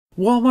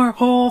Walmart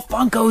haul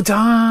Funko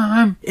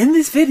time! In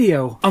this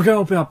video, I'm gonna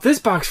open up this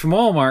box from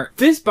Walmart,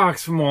 this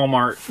box from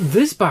Walmart,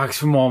 this box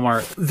from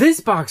Walmart, this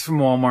box from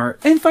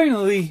Walmart, and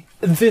finally,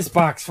 this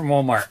box from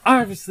Walmart.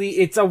 Obviously,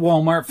 it's a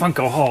Walmart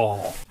Funko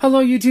haul.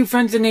 Hello, YouTube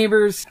friends and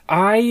neighbors.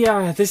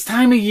 This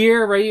time of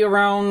year, right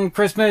around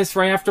Christmas,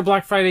 right after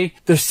Black Friday,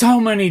 there's so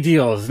many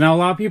deals. Now, a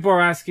lot of people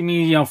are asking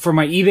me, for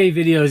my eBay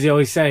videos, they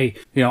always say,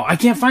 I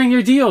can't find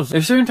your deals.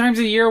 There's certain times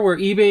of the year where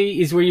eBay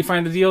is where you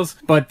find the deals,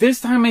 but this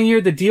time of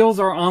year, the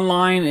deals are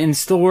online in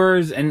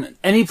stores and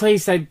any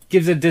place that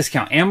gives a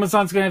discount.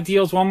 Amazon's gonna have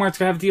deals, Walmart's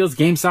gonna have deals,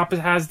 GameStop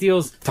has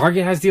deals,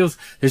 Target has deals.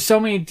 There's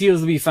so many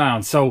deals to be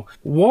found. So,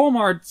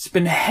 Walmart's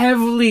been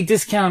heavily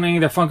discounting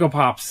their Funko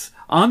Pops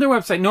on their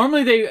website.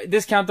 Normally they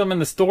discount them in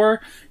the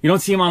store. You don't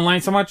see them online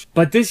so much.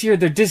 But this year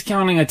they're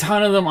discounting a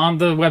ton of them on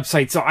the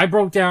website. So I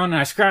broke down and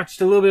I scratched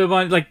a little bit of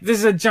money. Like, this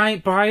is a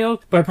giant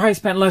pile, but I probably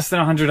spent less than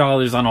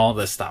 $100 on all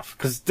this stuff.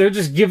 Because they're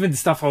just giving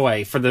stuff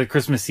away for the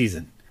Christmas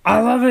season. I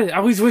love it. I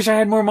always wish I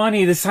had more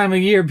money this time of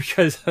year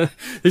because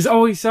there's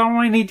always so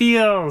many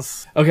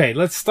deals. Okay,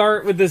 let's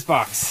start with this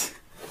box.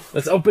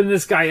 Let's open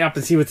this guy up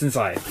and see what's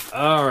inside.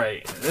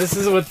 Alright, this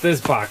is what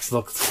this box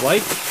looks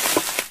like.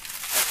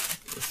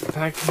 This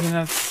packaging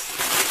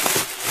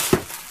nuts.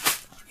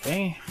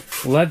 Okay,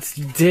 let's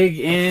dig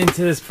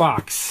into this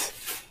box.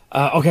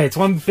 Okay, it's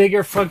one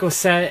bigger Funko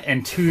set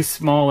and two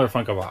smaller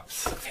Funko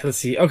Pops. Okay, let's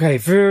see. Okay,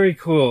 very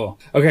cool.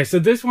 Okay, so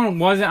this one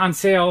wasn't on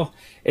sale.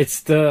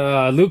 It's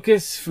the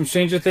Lucas from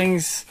Stranger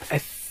Things. I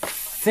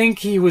think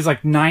he was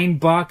like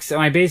 $9 and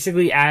I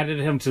basically added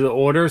him to the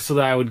order so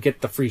that I would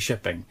get the free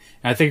shipping.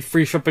 And I think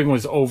free shipping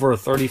was over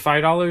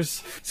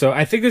 $35. So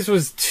I think this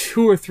was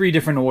 2 or 3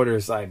 different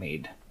orders I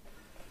made.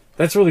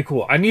 That's really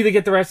cool. I need to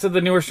get the rest of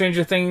the newer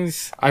Stranger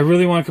Things. I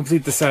really want to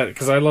complete the set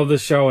because I love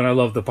this show and I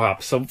love the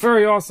pops. So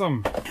very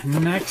awesome.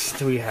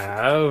 Next we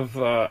have,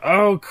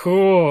 oh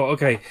cool.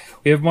 Okay,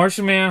 we have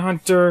Martian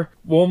Manhunter,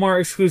 Walmart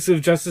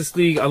exclusive Justice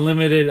League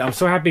Unlimited. I'm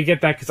so happy to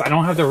get that because I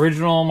don't have the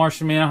original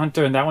Martian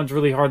Manhunter and that one's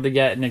really hard to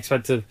get and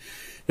expensive.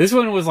 This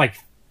one was like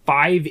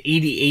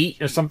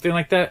 $5.88 or something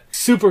like that.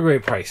 Super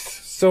great price.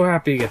 So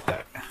happy to get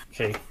that.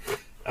 Okay.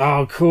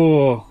 Oh,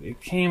 cool. It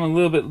came a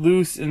little bit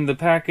loose in the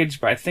package,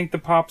 but I think the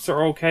pops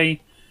are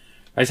okay.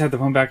 I just have to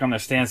put them back on their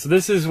stand. So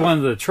this is one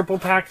of the triple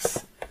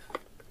packs.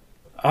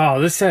 Oh,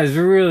 this set is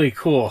really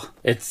cool.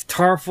 It's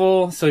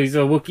Tarful, so he's a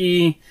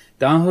Wookiee,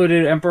 the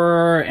Unhooded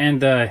Emperor,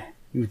 and the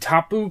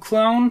Utapu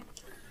clone.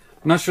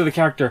 I'm not sure the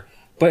character,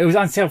 but it was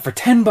on sale for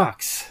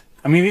 $10.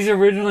 I mean, these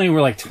originally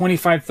were like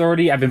 $25,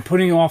 $30. I've been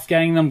putting off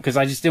getting them because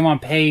I just didn't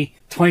want to pay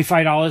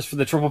 $25 for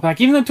the triple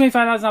pack. Even though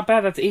 $25 is not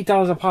bad, that's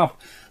 $8 a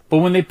pop. But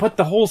when they put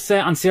the whole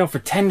set on sale for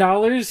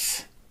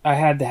 $10, I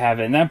had to have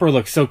it. And the Emperor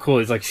looks so cool.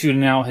 He's like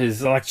shooting out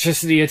his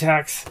electricity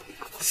attacks.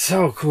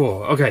 So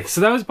cool. Okay,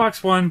 so that was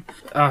box one.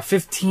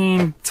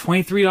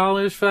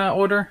 $23 for that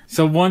order.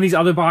 So one of these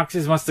other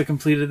boxes must have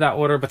completed that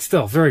order, but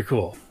still, very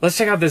cool. Let's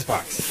check out this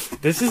box.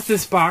 This is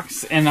this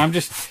box, and I'm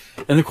just...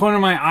 in the corner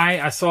of my eye,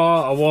 I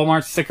saw a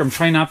Walmart sticker. I'm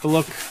trying not to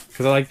look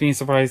because I like being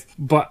surprised.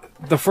 But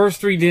the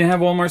first 3 didn't have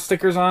Walmart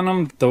stickers on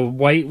them. The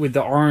white with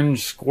the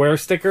orange square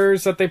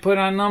stickers that they put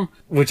on them,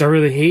 which I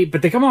really hate.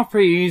 But they come off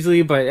pretty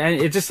easily, but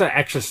it's just an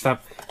extra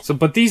step. So,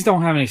 but these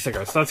don't have any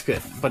stickers, so that's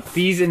good. But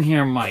these in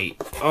here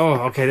might. Oh,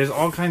 okay, there's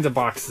all kinds of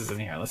boxes in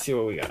here. Let's see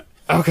what we got.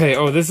 Okay,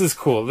 oh, this is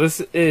cool. This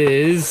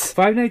is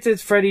Five Nights at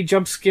Freddy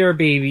Jump Scare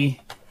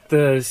Baby,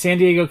 the San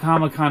Diego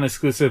Comic-Con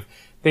exclusive.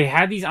 They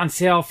had these on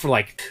sale for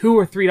like $2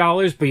 or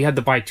 $3, but you had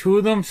to buy 2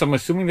 of them, so I'm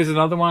assuming there's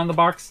another one in the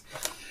box.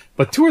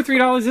 But $2 or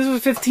 $3, this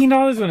was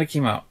 $15 when it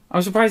came out.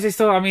 I'm surprised they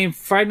still, I mean,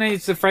 Five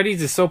Nights at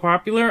Freddy's is so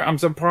popular, I'm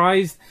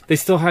surprised they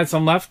still had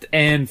some left,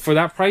 and for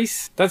that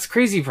price, that's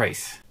crazy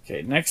price.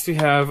 Okay, next we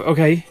have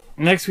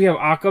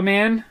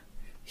Aquaman.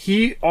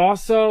 He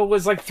also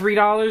was like $3,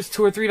 $2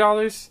 or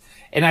 $3,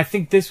 and I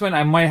think this one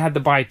I might have to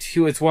buy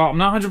 2 as well. I'm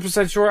not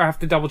 100% sure, I have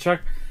to double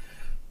check,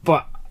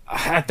 but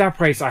at that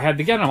price, I had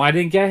to get him. I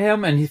didn't get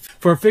him, and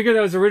for a figure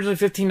that was originally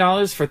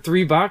 $15 for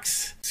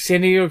 $3,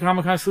 San Diego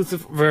Comic-Con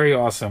exclusive, very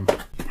awesome.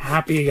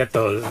 Happy to get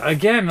those.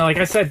 Again, like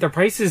I said, their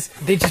prices,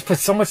 they just put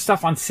so much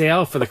stuff on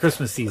sale for the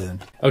Christmas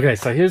season. Okay,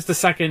 so here's the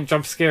second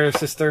Jump Scare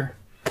Sister.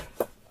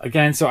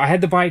 Again, so I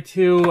had to buy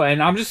 2,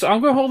 and I'm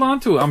gonna hold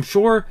on to it. I'm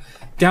sure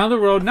down the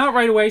road, not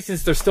right away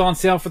since they're still on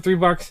sale for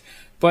 $3,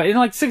 but in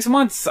like 6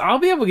 months, I'll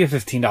be able to get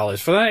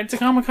 $15 for that. It's a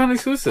Comic-Con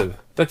exclusive.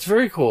 That's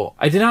very cool.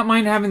 I did not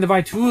mind having to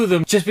buy 2 of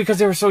them just because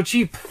they were so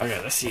cheap.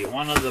 Okay, let's see.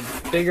 One of the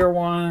bigger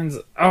ones.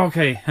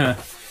 Okay.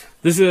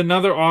 This is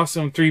another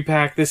awesome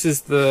 3-pack. This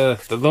is the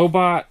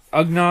Lobot,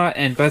 Ugnaught,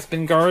 and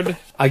Bespin Guard.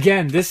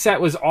 Again, this set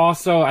was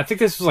also, I think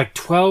this was like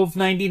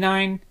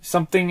 $12.99,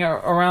 something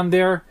around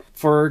there.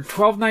 For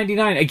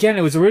 $12.99, again,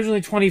 it was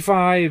originally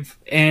 $25,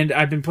 and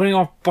I've been putting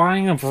off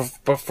buying them for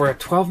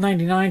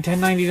 $12.99,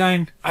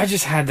 $10.99. I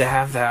just had to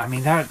have that. I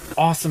mean, that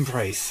awesome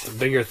price. Some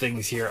bigger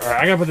things here. All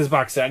right, I gotta put this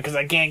box down because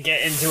I can't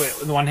get into it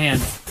with one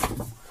hand.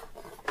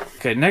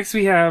 Okay, next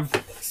we have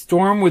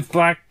Storm with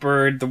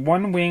Blackbird. The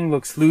one wing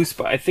looks loose,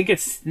 but I think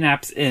it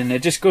snaps in.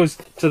 It just goes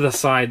to the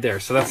side there,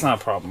 so that's not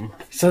a problem.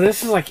 So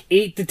this is like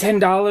 $8 to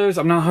 $10.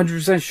 I'm not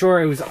 100%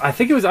 sure. I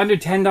think it was under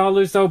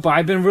 $10 though, but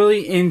I've been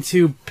really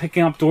into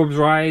picking up Dorbz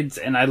Ridez,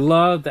 and I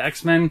love the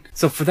X-Men.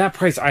 So for that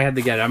price, I had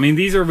to get it. I mean,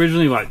 these are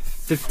originally what,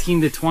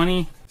 15 to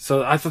 20?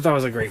 So I thought that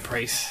was a great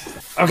price.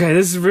 Okay,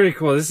 this is really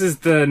cool. This is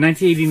the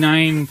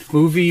 1989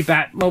 movie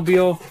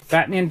Batmobile,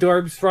 Batman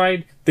Dorbz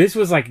Ride. This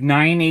was like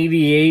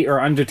 $9.88 or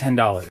under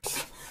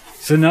 $10.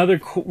 So another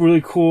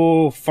really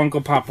cool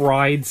Funko Pop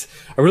rides.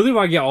 I really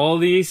want to get all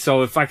of these,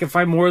 so if I can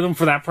find more of them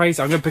for that price,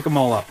 I'm going to pick them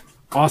all up.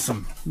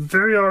 Awesome.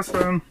 Very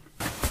awesome.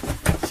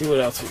 Let's see what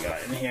else we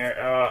got in here.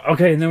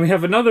 Okay, and then we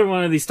have another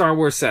one of these Star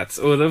Wars sets.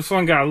 Oh, this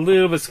one got a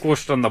little bit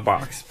squished on the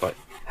box, but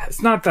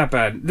it's not that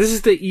bad. This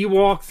is the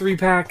Ewok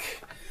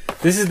 3-pack.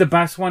 This is the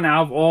best one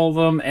out of all of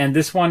them, and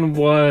this one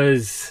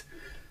was,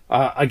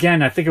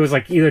 again, I think it was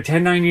like either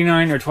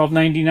 $10.99 or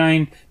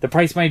 $12.99. The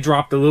price might have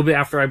dropped a little bit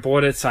after I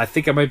bought it, so I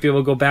think I might be able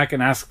to go back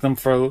and ask them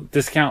for a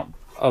discount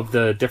of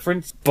the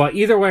difference. But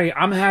either way,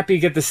 I'm happy to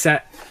get the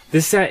set.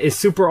 This set is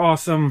super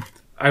awesome.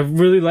 I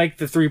really like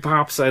the 3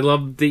 pops. I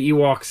love the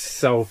Ewoks,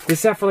 so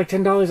this set for like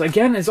 $10,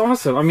 again, is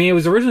awesome. I mean, it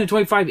was originally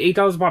 $25,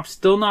 $8 a pop,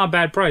 still not a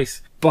bad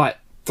price, but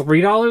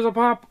 $3 a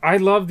pop? I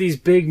love these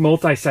big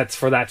multi-sets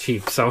for that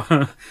cheap.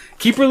 So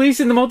keep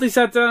releasing the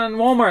multi-sets on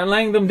Walmart and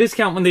letting them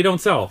discount when they don't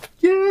sell.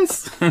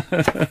 Yes! I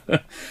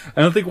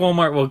don't think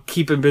Walmart will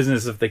keep in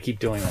business if they keep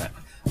doing that.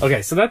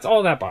 Okay, so that's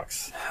all that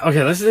box.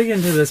 Okay, let's dig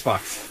into this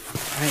box.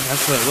 Alright,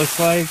 that's what it looks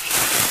like.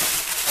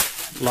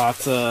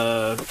 Lots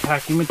of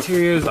packing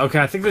materials. Okay,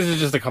 I think this is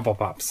just a couple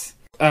pops.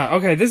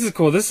 Okay, this is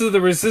cool. This is the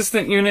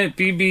Resistant Unit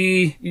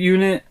BB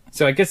unit.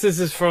 So I guess this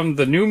is from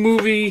the new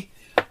movie.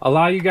 A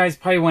lot of you guys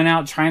probably went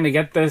out trying to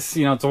get this.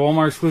 You know, it's a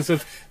Walmart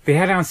exclusive. They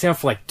had it on sale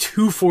for like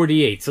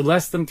 $2.48, so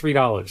less than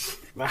 $3.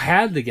 I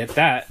had to get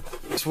that.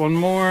 Just one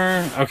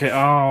more. Okay,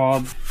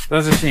 oh,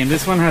 that's a shame.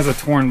 This one has a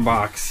torn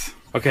box.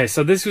 Okay,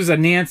 so this was a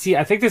Nancy.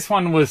 I think this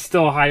one was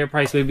still a higher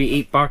price,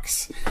 maybe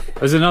 $8.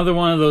 It was another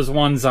one of those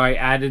ones I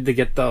added to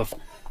get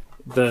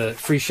the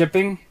free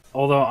shipping.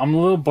 Although I'm a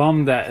little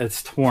bummed that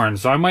it's torn,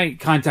 so I might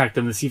contact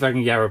them to see if I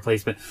can get a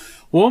replacement.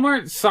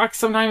 Walmart sucks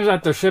sometimes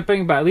at their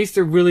shipping, but at least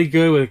they're really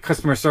good with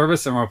customer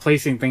service and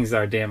replacing things that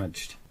are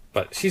damaged.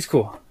 But she's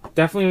cool.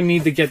 Definitely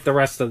need to get the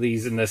rest of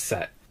these in this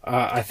set.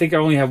 I think I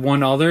only have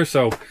one other,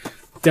 so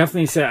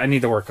definitely a set I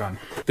need to work on.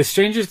 The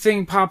Stranger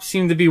Thing pops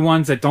seem to be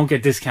ones that don't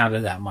get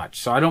discounted that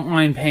much, so I don't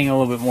mind paying a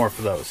little bit more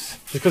for those.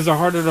 Just because they're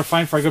harder to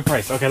find for a good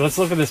price. Okay, let's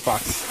look at this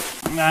box.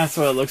 That's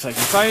what it looks like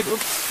inside.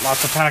 Oops,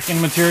 lots of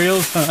packing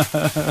materials.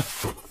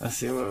 Let's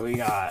see what we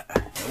got.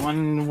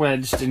 One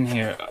wedged in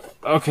here.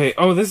 Okay,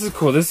 oh, this is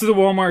cool. This is the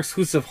Walmart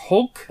exclusive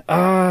Hulk.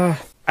 I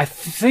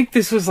think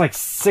this was like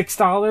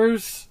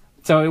 $6.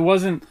 So it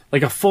wasn't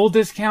like a full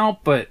discount,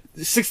 but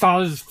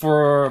 $6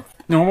 for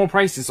normal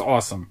price is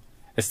awesome.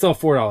 It's still a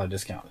 $4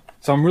 discount.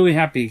 So I'm really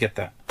happy to get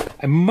that.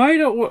 I might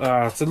have,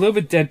 it's a little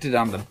bit dented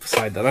on the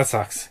side though. That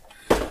sucks.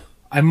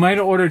 I might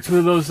have ordered 2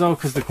 of those though,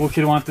 because the cool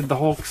kid wanted the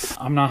Hulks.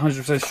 I'm not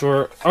 100%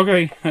 sure.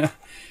 Okay.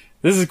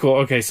 This is cool.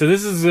 Okay, so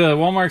this is a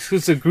Walmart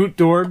exclusive Groot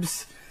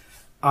Dorbz.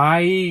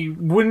 I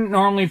wouldn't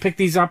normally pick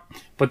these up,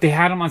 but they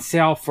had them on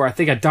sale for, I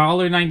think,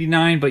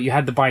 $1.99, but you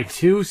had to buy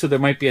 2, so there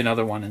might be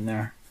another one in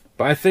there.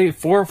 But I think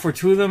 4 for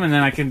 2 of them, and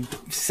then I can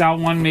sell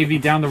one maybe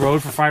down the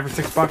road for $5 or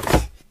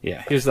 $6.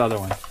 Yeah, here's the other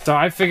one. So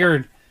I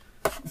figured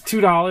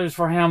 $2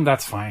 for him,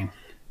 that's fine.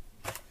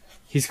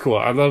 He's cool.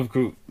 I love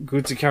Groot.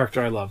 Groot's a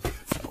character I love.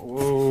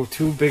 Oh,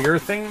 2 bigger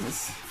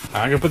things.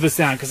 I'm going to put this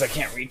down because I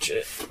can't reach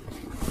it.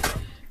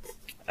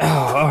 Oh,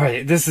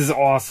 alright. This is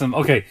awesome.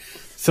 Okay,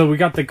 so we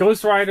got the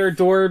Ghost Rider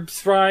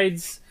Dorbz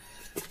Ridez.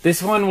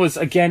 This one was,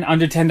 again,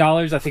 under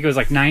 $10. I think it was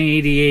like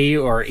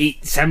 $9.88 or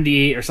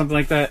 $8.78 or something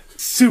like that.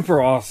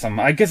 Super awesome.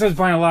 I guess I was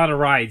buying a lot of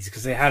rides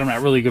because they had them at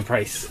a really good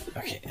price.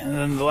 Okay, and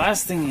then the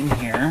last thing in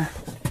here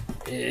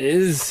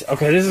is...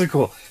 Okay, this is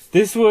cool.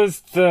 This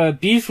was the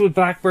Beast with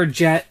Blackbird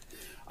jet.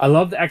 I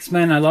love the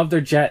X-Men. I love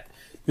their jet.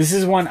 This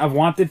is one I've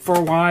wanted for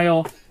a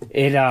while.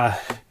 They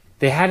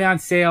had it on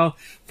sale.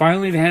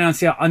 Finally, they had it on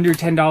sale under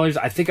 $10.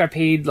 I think I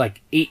paid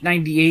like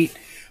 $8.98.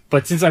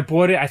 But since I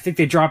bought it, I think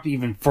they dropped it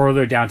even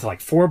further down to like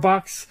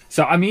 $4.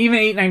 So, I mean, even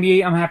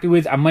 $8.98 I'm happy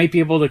with. I might be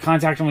able to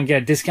contact them and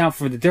get a discount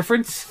for the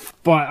difference.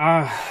 But,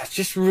 it's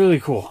just really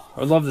cool.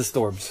 I love this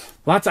Dorbz.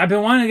 I've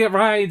been wanting to get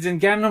rides and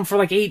getting them for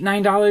like $8,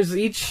 $9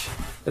 each.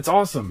 That's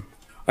awesome.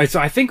 Alright, so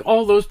I think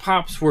all those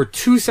pops were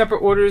 2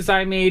 separate orders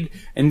I made,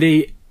 and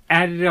they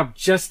added it up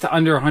just to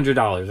under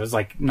 $100. It was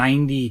like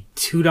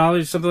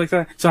 $92, something like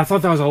that. So I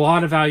thought that was a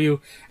lot of value.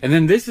 And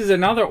then this is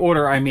another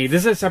order I made.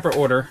 This is a separate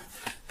order.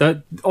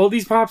 All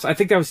these pops, I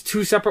think that was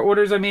 2 separate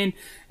orders I made,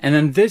 and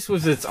then this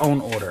was its own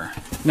order.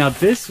 Now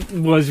this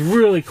was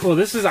really cool.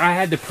 I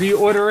had to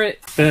pre-order it.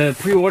 The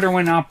pre-order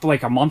went up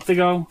like a month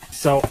ago,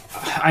 so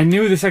I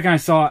knew the second I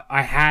saw it,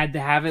 I had to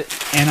have it,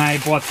 and I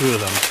bought 2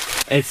 of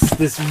them. It's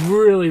this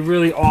really,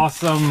 really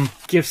awesome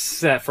gift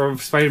set for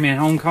Spider-Man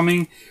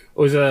Homecoming. It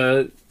was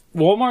a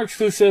Walmart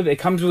exclusive. It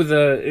comes with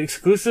a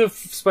exclusive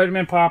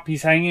Spider-Man pop.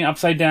 He's hanging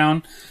upside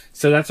down.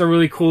 So that's a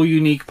really cool,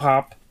 unique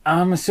pop.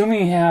 I'm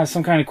assuming he has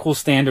some kind of cool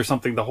stand or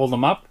something to hold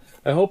him up.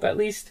 I hope, at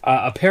least.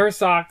 A pair of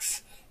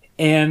socks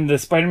and the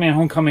Spider-Man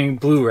Homecoming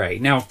Blu-ray.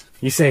 Now,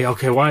 you say,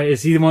 okay, why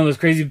is he one of those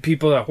crazy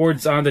people that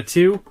hoards onto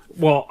two?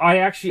 Well,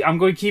 I'm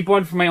going to keep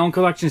one for my own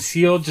collection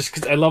sealed just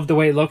because I love the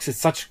way it looks. It's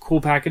such cool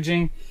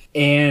packaging.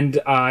 And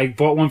I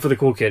bought one for the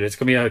cool kid. It's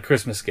going to be a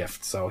Christmas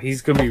gift. So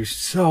he's going to be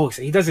so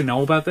excited. He doesn't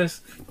know about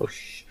this. Oh,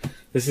 shh.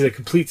 This is a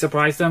complete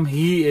surprise to him.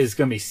 He is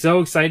going to be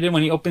so excited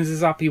when he opens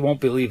this up. He won't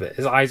believe it.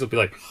 His eyes will be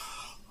like...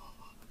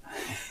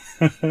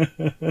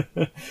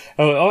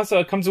 Oh, also,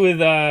 it comes with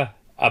a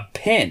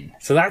pin.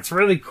 So that's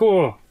really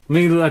cool. Let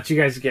me let you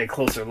guys get a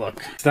closer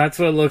look. So that's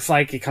what it looks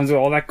like. It comes with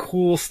all that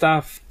cool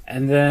stuff.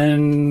 And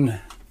then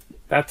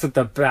that's what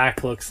the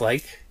back looks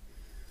like.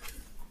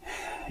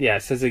 Yeah,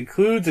 it says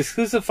includes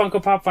exclusive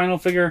Funko Pop vinyl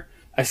figure,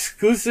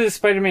 exclusive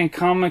Spider-Man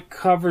comic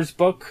covers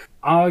book.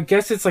 I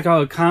guess it's like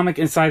a comic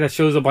inside that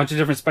shows a bunch of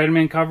different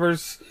Spider-Man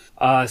covers.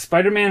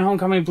 Spider-Man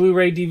Homecoming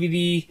Blu-ray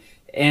DVD,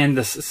 and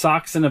the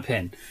socks and a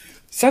pin.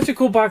 Such a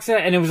cool box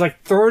set, and it was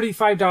like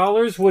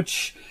 $35,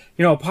 which,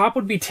 you know, pop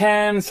would be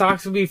 10,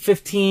 socks would be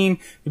 15,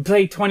 you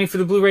pay 20 for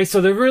the Blu-ray, so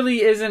there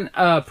really isn't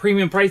a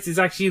premium price. It's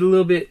actually a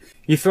little bit,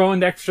 you throw in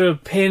the extra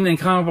pin and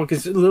comic book,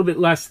 is a little bit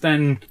less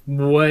than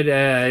what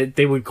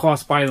they would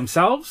cost by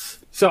themselves.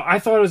 So I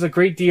thought it was a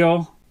great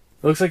deal.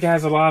 It looks like it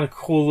has a lot of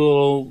cool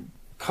little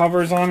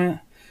covers on it.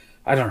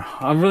 I don't know.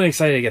 I'm really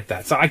excited to get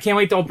that. So I can't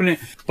wait to open it.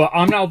 But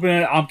I'm not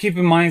opening it. I'm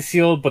keeping mine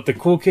sealed. But the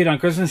cool kid on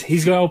Christmas,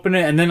 he's going to open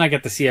it. And then I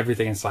get to see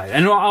everything inside.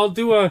 And I'll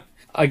do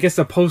I guess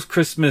a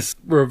post-Christmas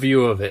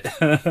review of it.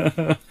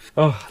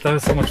 Oh, that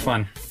was so much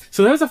fun.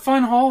 So that was a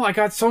fun haul. A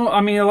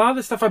lot of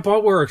the stuff I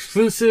bought were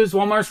exclusives,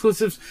 Walmart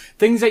exclusives,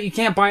 things that you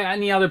can't buy at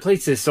any other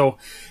places. So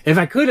if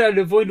I could, I'd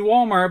avoid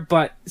Walmart.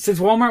 But since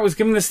Walmart was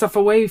giving this stuff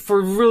away for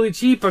really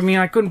cheap,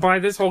 I couldn't buy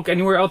this Hulk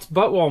anywhere else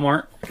but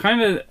Walmart.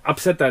 Kind of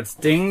upset that it's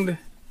dinged.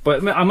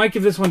 But I might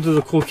give this one to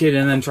the cool kid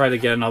and then try to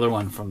get another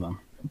one from them.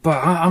 But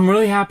I'm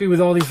really happy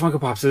with all these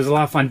Funko Pops. It was a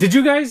lot of fun. Did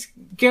you guys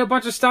get a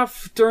bunch of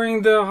stuff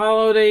during the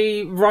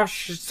holiday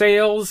rush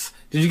sales?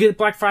 Did you get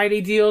Black Friday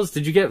deals?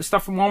 Did you get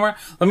stuff from Walmart?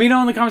 Let me know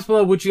in the comments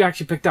below what you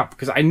actually picked up.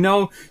 Because I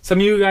know some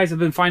of you guys have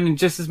been finding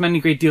just as many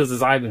great deals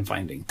as I've been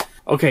finding.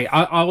 Okay,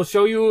 I'll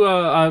show you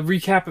a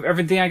recap of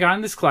everything I got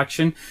in this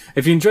collection.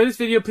 If you enjoyed this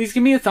video, please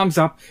give me a thumbs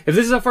up. If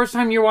this is the first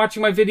time you're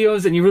watching my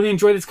videos and you really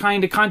enjoy this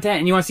kind of content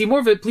and you want to see more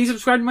of it, please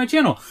subscribe to my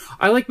channel.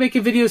 I like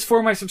making videos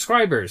for my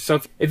subscribers. So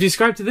if you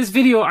subscribe to this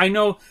video, I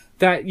know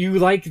that you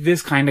like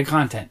this kind of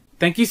content.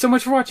 Thank you so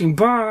much for watching.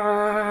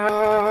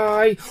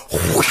 Bye!